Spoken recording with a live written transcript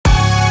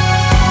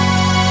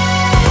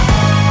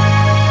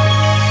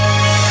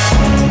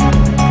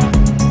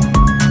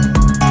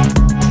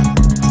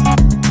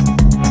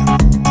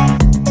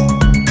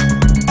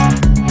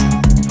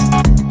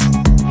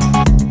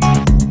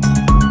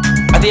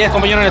Así es,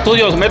 compañeros en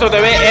estudios, Metro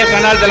TV, el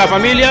canal de la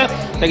familia,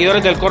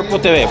 seguidores del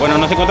Corpus TV. Bueno,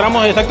 nos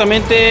encontramos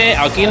exactamente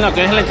aquí en lo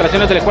que es la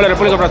Inscripciones de la Escuela de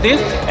República de Brasil,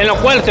 en lo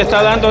cual se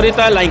está dando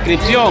ahorita la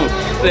inscripción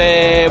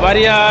de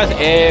varias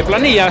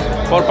planillas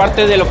por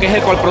parte de lo que es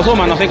el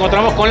Colprosumah. Nos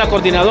encontramos con la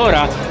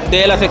coordinadora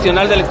de la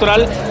seccional de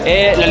electoral,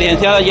 la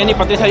licenciada Jenny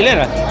Patricia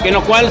Aguilera, en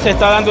lo cual se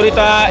está dando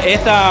ahorita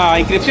esta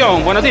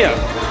inscripción. Buenos días.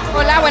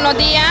 Hola, buenos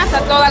días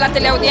a toda la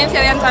teleaudiencia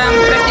de tan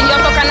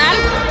prestigioso canal.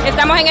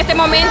 Estamos en este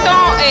momento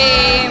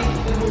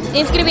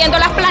inscribiendo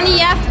las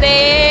planillas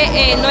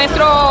de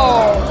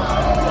nuestro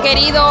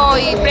querido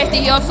y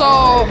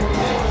prestigioso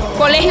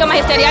colegio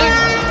magisterial,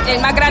 el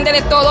más grande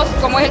de todos,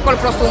 como es el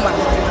Corpusumah.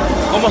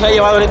 ¿Cómo se ha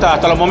llevado ahorita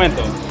hasta los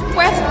momentos?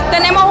 Pues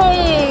tenemos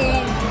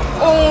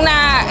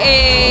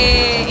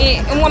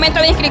un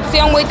momento de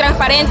inscripción muy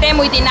transparente,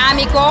 muy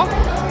dinámico,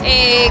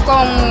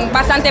 con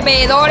bastantes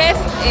veedores.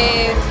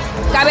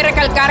 Cabe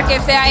recalcar que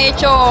se ha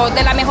hecho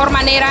de la mejor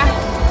manera,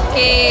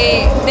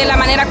 de la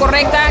manera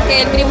correcta,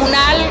 que el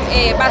tribunal,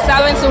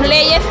 basado en sus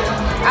leyes,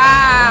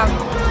 ha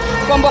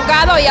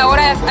convocado y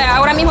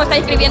ahora mismo está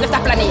inscribiendo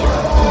estas planillas.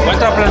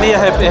 ¿Cuántas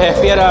planillas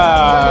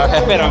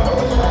esperan?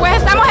 Pues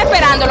estamos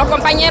esperando, los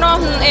compañeros,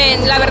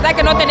 la verdad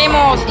que no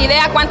tenemos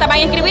idea cuántas van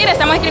a inscribir.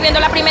 Estamos inscribiendo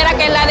la primera,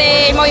 que es la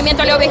del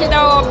movimiento Leo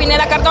Vigildo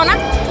Pineda Cardona.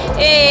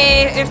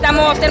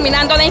 Estamos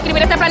terminando de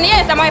inscribir esta planilla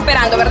y estamos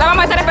esperando, ¿verdad?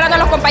 Vamos a estar esperando a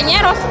los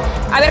compañeros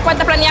a ver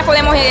cuántas planillas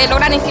podemos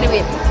lograr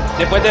inscribir.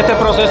 Después de este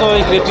proceso de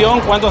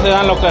inscripción, ¿cuándo se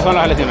dan lo que son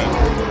las elecciones?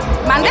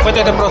 ¿Mande? Después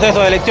de este proceso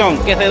de elección,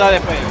 ¿qué se da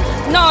después?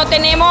 No,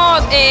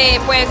 tenemos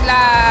pues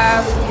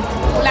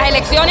las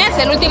elecciones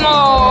el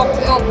último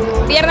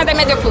viernes del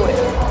mes de octubre.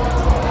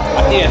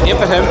 Así es,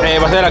 siempre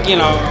va a ser aquí,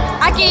 ¿no?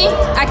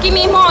 Aquí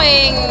mismo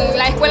en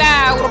la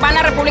Escuela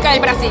Urbana República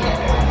del Brasil.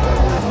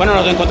 Bueno,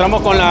 nos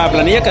encontramos con la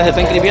planilla que se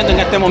está inscribiendo en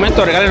este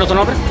momento. Regálenos su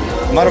nombre.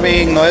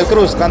 Marvin Noel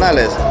Cruz,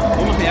 Canales.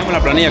 ¿Cómo se llama la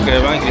planilla que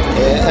van a inscribir?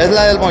 Es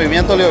la del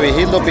movimiento Leo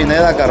Vigildo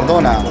Pineda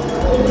Cardona.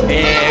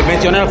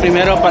 Menciónenos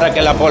primero para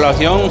que la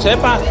población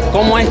sepa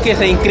cómo es que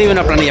se inscribe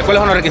una planilla.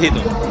 ¿Cuáles son los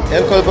requisitos?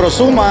 El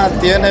Colprosumah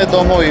tiene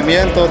dos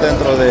movimientos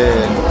dentro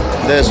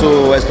de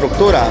su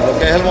estructura, lo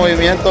que es el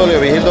movimiento Leo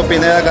Vigildo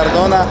Pineda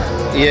Cardona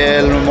y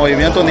el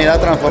movimiento Unidad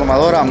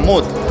Transformadora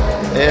MUT.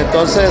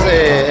 Entonces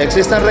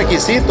existen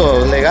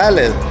requisitos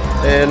legales,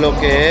 lo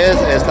que es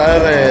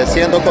estar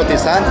siendo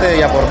cotizante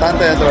y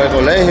aportante dentro del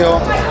colegio,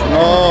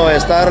 no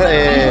estar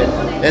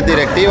en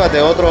directivas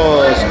de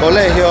otros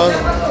colegios,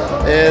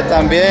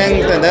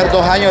 también tener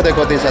 2 años de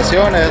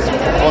cotizaciones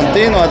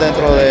continuas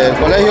dentro del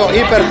colegio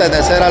y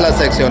pertenecer a la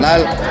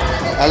seccional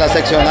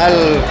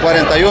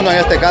 41 en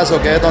este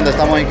caso, que es donde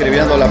estamos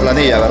inscribiendo la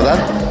planilla, ¿verdad?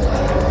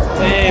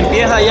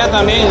 Empieza ya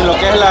también lo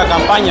que es la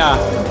campaña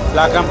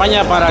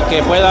para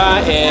que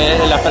puedan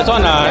las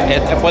personas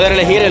poder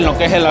elegir en lo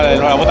que es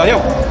la votación.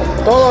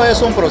 Todo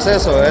es un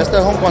proceso, este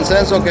es un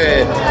consenso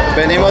que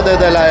venimos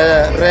desde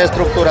la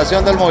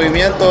reestructuración del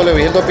movimiento Leo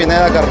Vigildo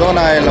Pineda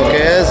Cardona en lo que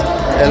es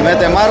el mes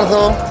de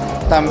marzo.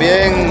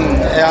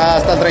 También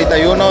hasta el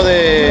 31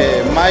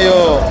 de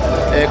mayo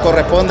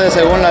corresponde,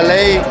 según la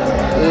ley,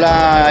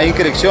 la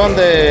inscripción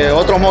de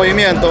otros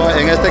movimientos,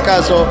 en este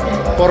caso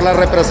por la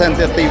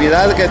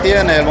representatividad que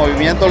tiene el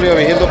movimiento Leo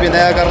Vigildo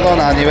Pineda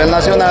Cardona a nivel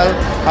nacional,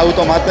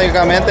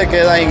 automáticamente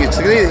queda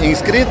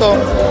inscrito,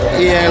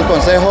 y en el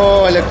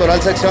Consejo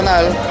Electoral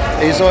Seccional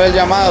hizo el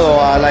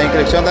llamado a la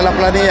inscripción de la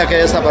planilla,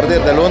 que es a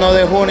partir del 1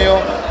 de junio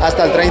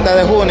hasta el 30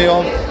 de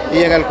junio,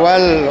 y en el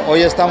cual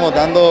hoy estamos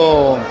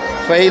dando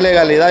fe y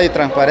legalidad y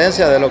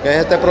transparencia de lo que es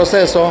este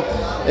proceso,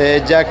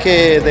 ya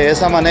que de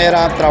esa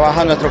manera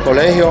trabaja nuestro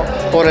colegio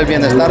por el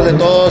bienestar de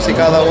todos y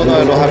cada uno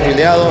de los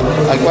afiliados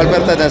al cual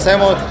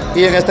pertenecemos,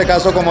 y en este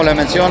caso, como le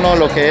menciono,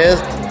 lo que es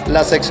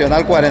la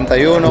seccional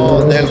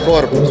 41 del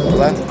Corpus,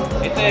 ¿verdad?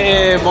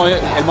 El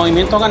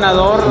movimiento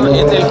ganador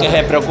es el que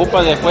se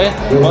preocupa después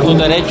por sus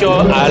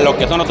derechos a lo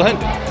que son los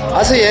docentes.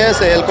 Así es,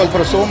 el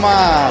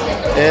Colprosumah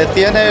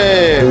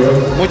tiene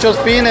muchos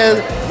fines,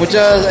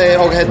 muchos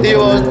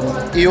objetivos,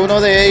 y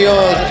uno de ellos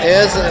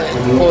es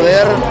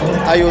poder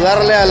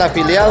ayudarle al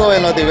afiliado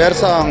en los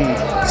diversos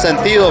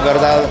sentidos,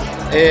 ¿verdad?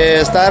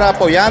 Estar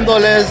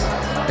apoyándoles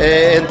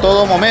en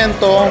todo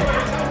momento,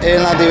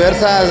 en las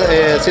diversas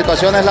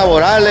situaciones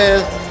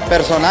laborales,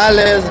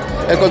 personales.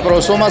 El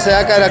Corpusumah se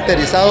ha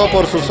caracterizado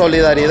por su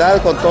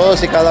solidaridad con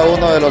todos y cada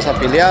uno de los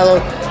afiliados,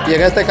 y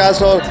en este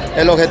caso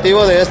el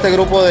objetivo de este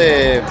grupo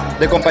de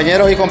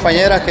compañeros y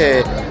compañeras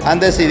que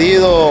han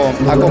decidido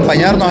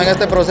acompañarnos en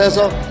este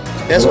proceso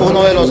es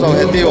uno de los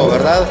objetivos,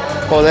 ¿verdad?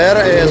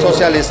 Poder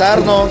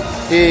socializarnos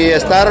y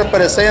estar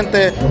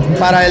presente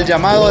para el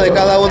llamado de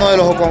cada uno de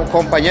los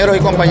compañeros y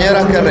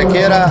compañeras que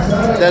requiera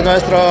de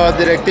nuestra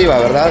directiva,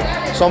 ¿verdad?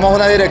 Somos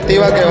una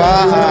directiva que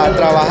va a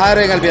trabajar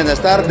en el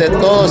bienestar de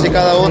todos y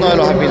cada uno de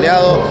los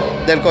afiliados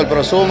del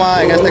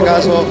Colprosumah, en este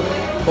caso,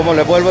 como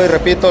les vuelvo y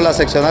repito, la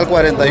seccional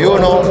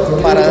 41,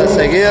 para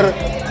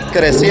seguir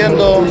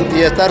creciendo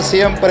y estar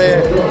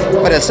siempre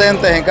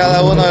presentes en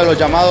cada uno de los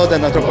llamados de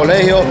nuestro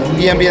colegio,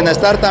 y en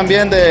bienestar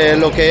también de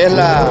lo que es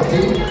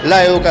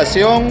la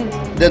educación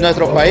de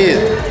nuestro país,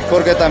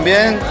 porque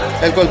también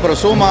el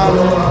Colprosumah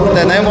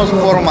tenemos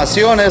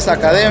formaciones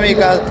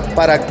académicas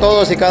para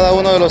todos y cada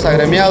uno de los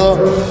agremiados,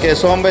 que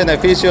son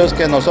beneficios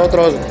que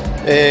nosotros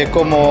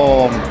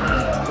como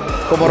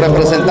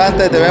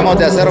representantes debemos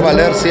de hacer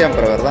valer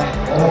siempre, ¿verdad?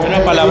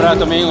 Una palabra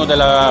también de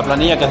la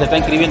planilla que se está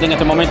inscribiendo en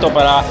este momento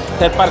para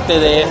ser parte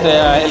de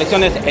estas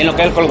elecciones en lo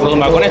que es el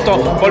Colprosumah. Con esto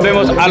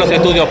volvemos a los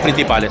estudios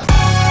principales.